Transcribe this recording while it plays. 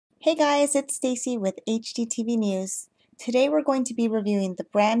Hey guys, it's Stacy with HDTV News. Today we're going to be reviewing the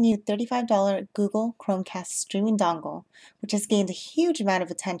brand new $35 Google Chromecast streaming dongle, which has gained a huge amount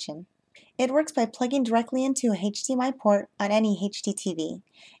of attention. It works by plugging directly into a HDMI port on any HDTV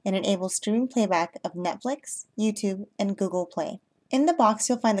and enables streaming playback of Netflix, YouTube, and Google Play. In the box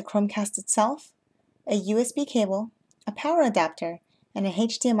you'll find the Chromecast itself, a USB cable, a power adapter, and a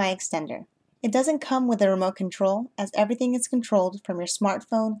HDMI extender. It doesn't come with a remote control, as everything is controlled from your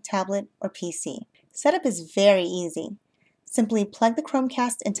smartphone, tablet, or PC. Setup is very easy. Simply plug the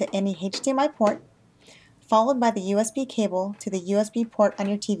Chromecast into any HDMI port, followed by the USB cable to the USB port on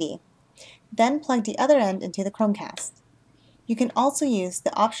your TV. Then plug the other end into the Chromecast. You can also use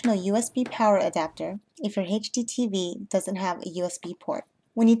the optional USB power adapter if your HDTV doesn't have a USB port.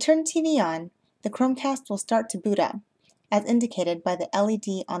 When you turn the TV on, the Chromecast will start to boot up, as indicated by the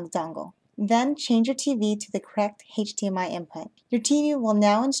LED on the dongle. Then change your TV to the correct HDMI input. Your TV will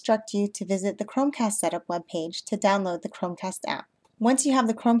now instruct you to visit the Chromecast Setup webpage to download the Chromecast app. Once you have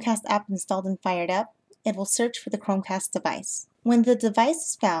the Chromecast app installed and fired up, it will search for the Chromecast device. When the device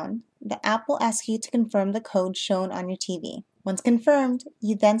is found, the app will ask you to confirm the code shown on your TV. Once confirmed,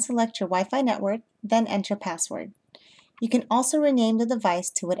 you then select your Wi-Fi network, then enter password. You can also rename the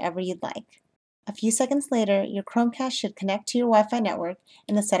device to whatever you'd like. A few seconds later, your Chromecast should connect to your Wi-Fi network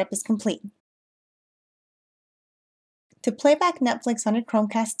and the setup is complete. To play back Netflix on your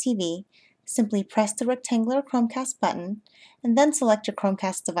Chromecast TV, simply press the rectangular Chromecast button and then select your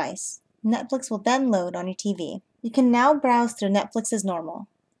Chromecast device. Netflix will then load on your TV. You can now browse through Netflix as normal.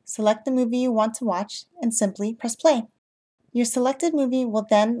 Select the movie you want to watch and simply press play. Your selected movie will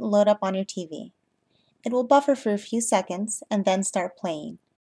then load up on your TV. It will buffer for a few seconds and then start playing.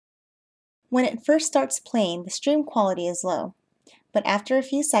 When it first starts playing, the stream quality is low, but after a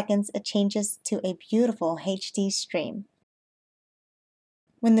few seconds it changes to a beautiful HD stream.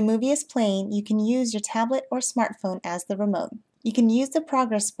 When the movie is playing, you can use your tablet or smartphone as the remote. You can use the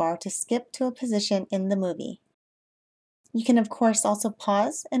progress bar to skip to a position in the movie. You can of course also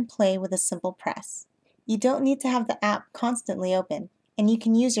pause and play with a simple press. You don't need to have the app constantly open, and you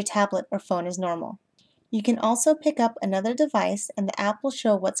can use your tablet or phone as normal. You can also pick up another device and the app will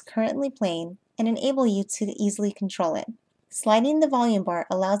show what's currently playing and enable you to easily control it. Sliding the volume bar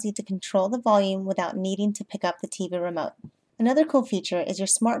allows you to control the volume without needing to pick up the TV remote. Another cool feature is your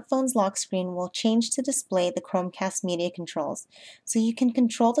smartphone's lock screen will change to display the Chromecast media controls, so you can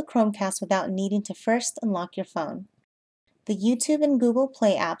control the Chromecast without needing to first unlock your phone. The YouTube and Google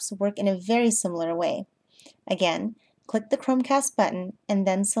Play apps work in a very similar way. Again, click the Chromecast button and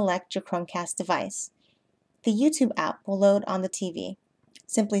then select your Chromecast device. The YouTube app will load on the TV.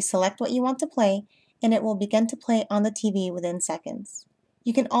 Simply select what you want to play, and it will begin to play on the TV within seconds.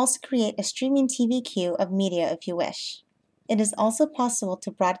 You can also create a streaming TV queue of media if you wish. It is also possible to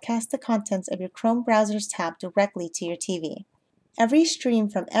broadcast the contents of your Chrome browser's tab directly to your TV. Every stream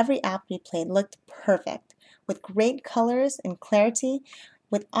from every app we played looked perfect, with great colors and clarity,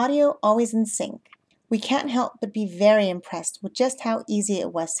 with audio always in sync. We can't help but be very impressed with just how easy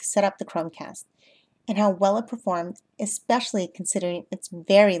it was to set up the Chromecast, and how well it performed, especially considering its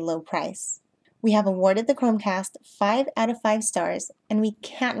very low price. We have awarded the Chromecast 5 out of 5 stars, and we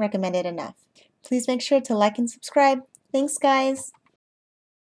can't recommend it enough. Please make sure to like and subscribe. Thanks, guys!